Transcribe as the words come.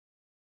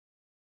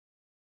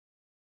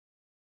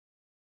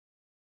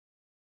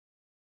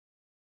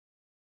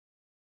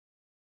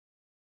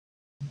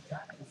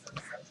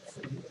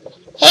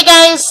Hey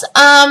guys,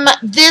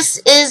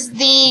 this is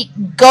the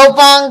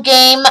Bong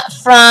game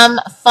from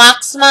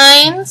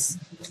FoxMind.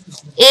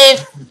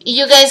 If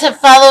you guys have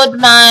followed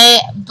my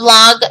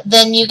blog,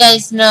 then you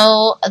guys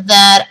know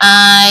that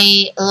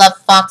I love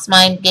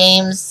FoxMind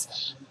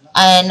games,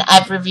 and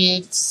I've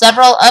reviewed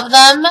several of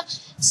them.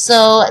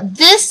 So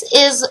this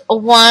is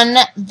one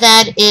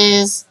that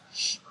it's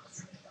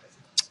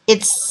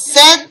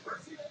said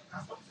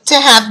to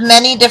have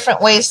many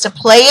different ways to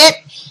play it,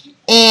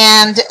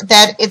 and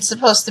that it's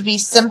supposed to be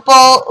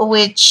simple,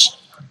 which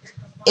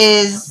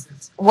is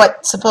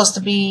what's supposed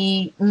to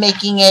be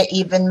making it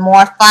even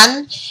more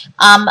fun.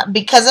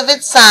 Because of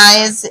its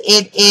size,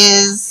 it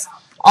is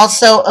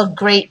also a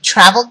great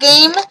travel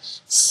game.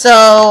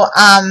 So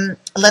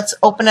let's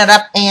open it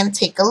up and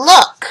take a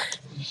look.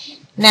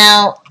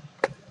 Now,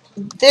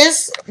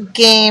 this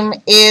game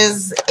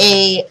is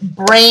a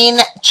brain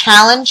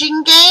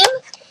challenging game.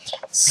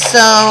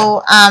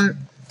 So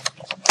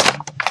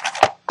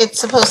it's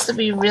supposed to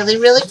be really,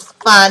 really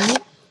fun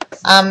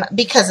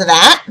because of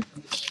that.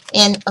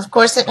 And of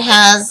course it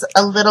has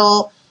a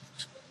little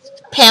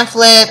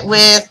pamphlet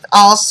with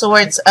all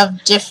sorts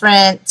of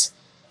different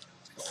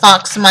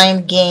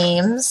FoxMind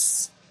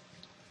games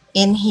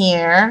in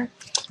here.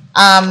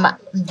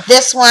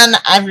 This one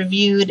I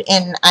reviewed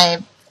and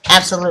I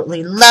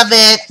absolutely love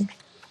it.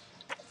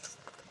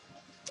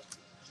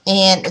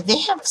 And they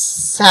have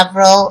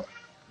several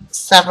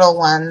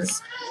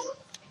ones.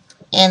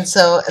 And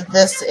so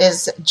this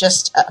is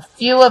just a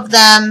few of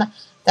them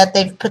that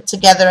they've put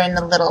together in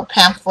the little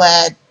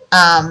pamphlet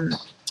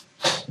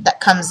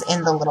that comes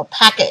in the little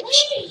package.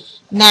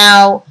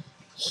 Now,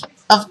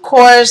 of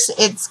course,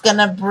 it's going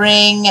to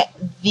bring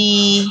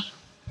the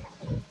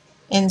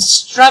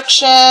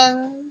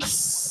instructions,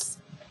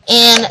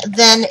 and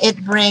then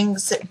it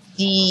brings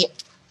the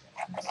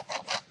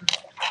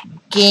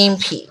game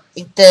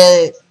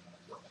the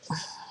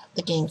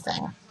game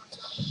thing.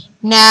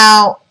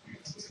 Now,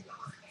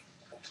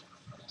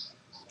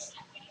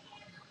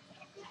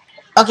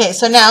 okay,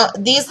 so now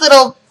these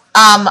little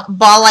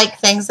ball-like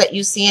things that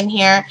you see in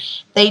here,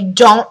 they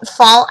don't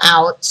fall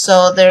out,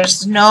 so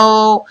there's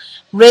no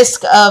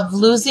risk of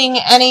losing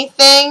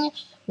anything,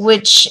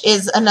 which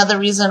is another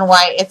reason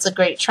why it's a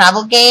great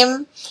travel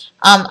game,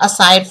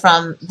 aside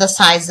from the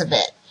size of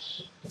it.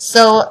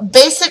 So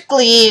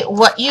basically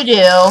what you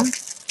do,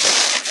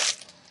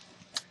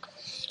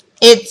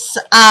 it's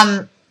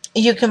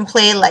you can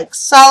play like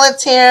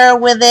solitaire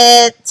with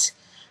it,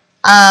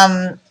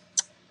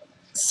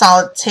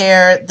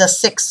 solitaire the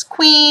 6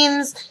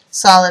 queens,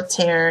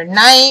 solitaire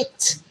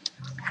knight,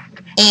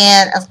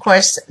 and of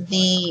course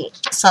the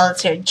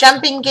solitaire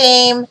jumping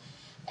game.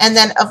 And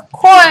then of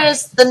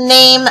course the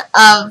name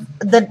of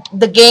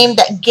the game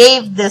that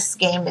gave this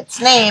game its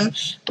name,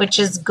 which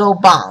is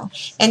Bong.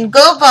 And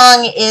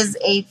Bong is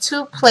a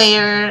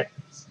 2-player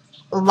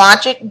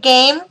logic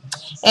game,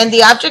 and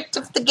the object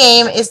of the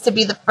game is to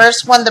be the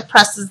first one that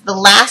presses the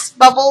last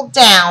bubble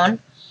down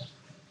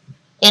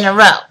in a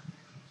row.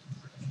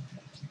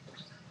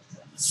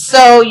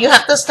 So you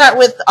have to start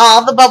with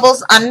all the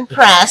bubbles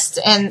unpressed,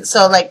 and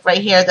so like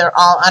right here they're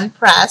all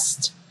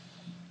unpressed.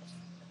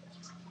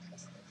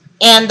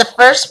 And the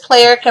first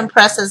player can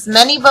press as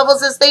many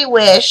bubbles as they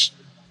wish,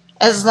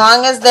 as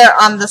long as they're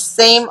on the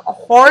same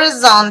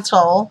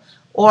horizontal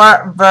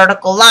or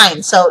vertical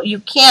line. So you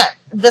can't,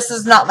 this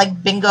is not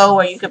like bingo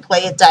where you could play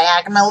it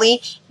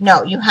diagonally.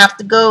 No, you have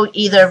to go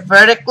either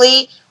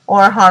vertically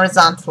or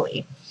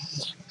horizontally.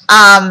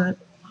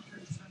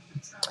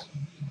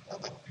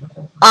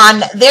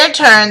 On their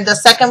turn, the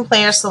second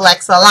player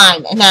selects a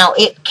line. Now,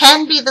 it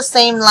can be the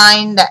same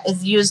line that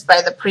is used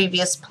by the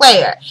previous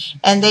player,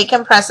 and they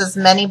can press as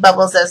many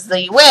bubbles as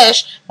they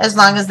wish, as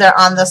long as they're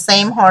on the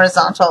same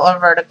horizontal or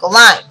vertical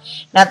line.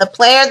 Now, the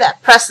player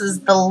that presses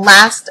the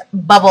last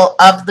bubble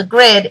of the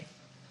grid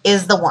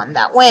is the one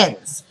that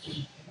wins.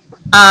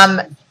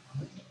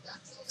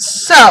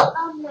 So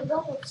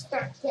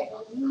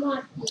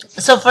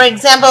for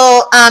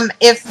example,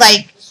 if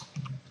like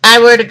I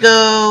were to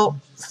go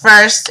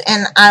first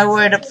and I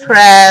were to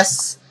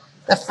press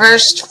the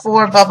first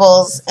 4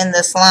 bubbles in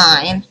this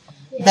line,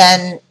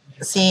 then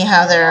see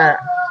how they're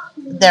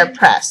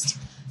pressed.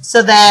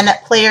 So then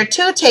player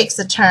 2 takes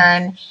a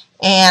turn,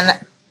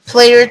 and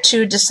player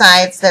 2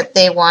 decides that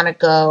they want to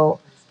go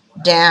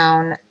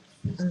down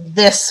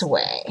this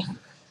way.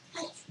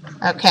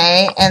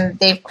 Okay, and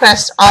they've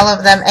pressed all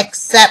of them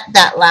except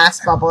that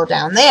last bubble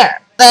down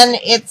there. Then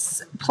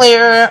it's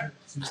player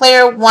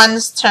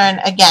 1's turn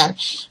again.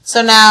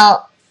 So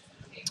now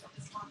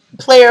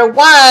player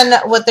 1,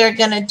 what they're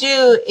going to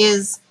do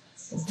is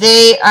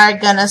they are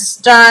going to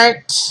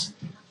start,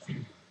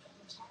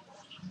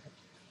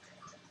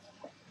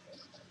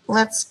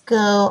 let's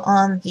go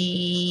on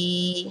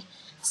the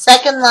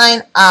second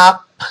line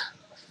up,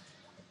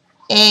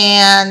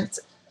 and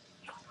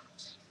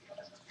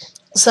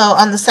so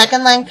on the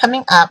second line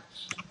coming up,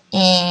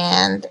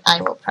 and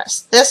I will press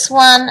this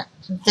one,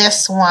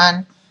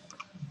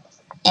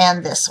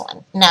 and this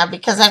one. Now,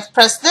 because I've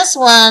pressed this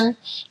one,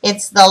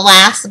 it's the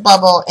last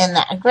bubble in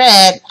that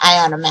grid, I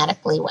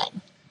automatically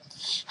win.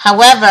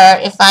 However,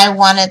 if I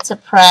wanted to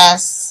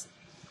press,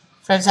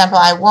 for example,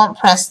 I won't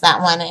press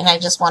that one and I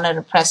just wanted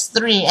to press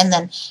 3, and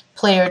then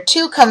player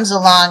 2 comes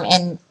along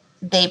and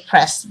they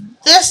press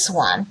this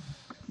one,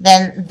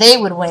 then they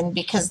would win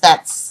because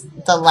that's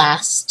the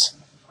last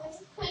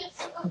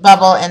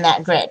bubble in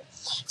that grid.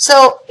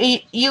 So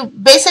you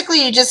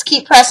basically you just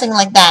keep pressing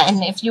like that,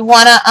 and if you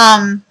want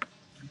to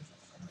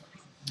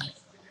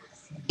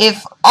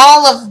if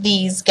all of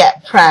these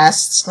get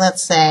pressed,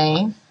 let's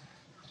say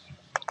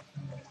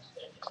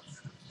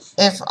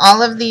if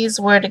all of these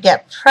were to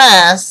get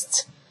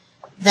pressed,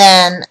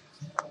 then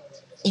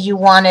you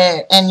want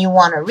it and you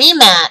want a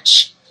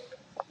rematch,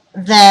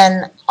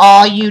 then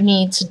all you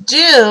need to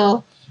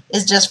do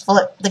is just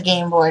flip the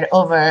game board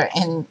over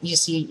and you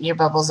see your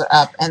bubbles are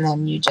up, and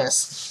then you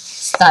just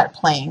start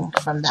playing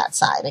from that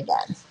side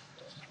again.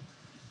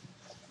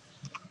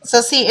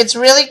 So see, it's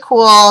really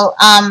cool.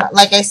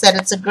 Like I said,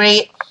 it's a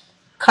great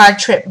card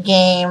trip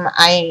game.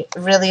 I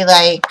really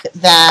like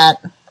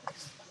that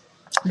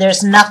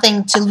there's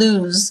nothing to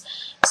lose,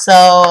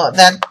 so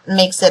that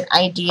makes it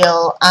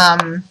ideal.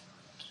 I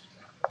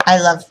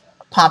love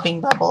popping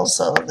bubbles,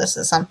 so this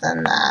is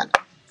something that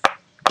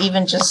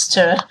even just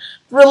to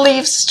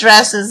relieve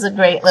stress is a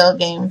great little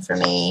game for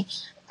me.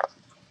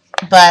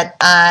 But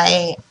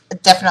I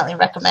definitely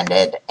recommend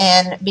it,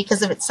 and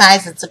because of its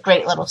size, it's a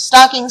great little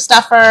stocking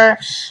stuffer,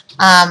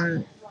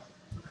 and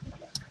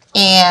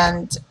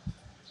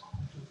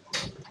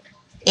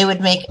it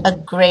would make a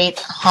great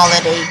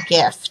holiday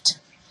gift.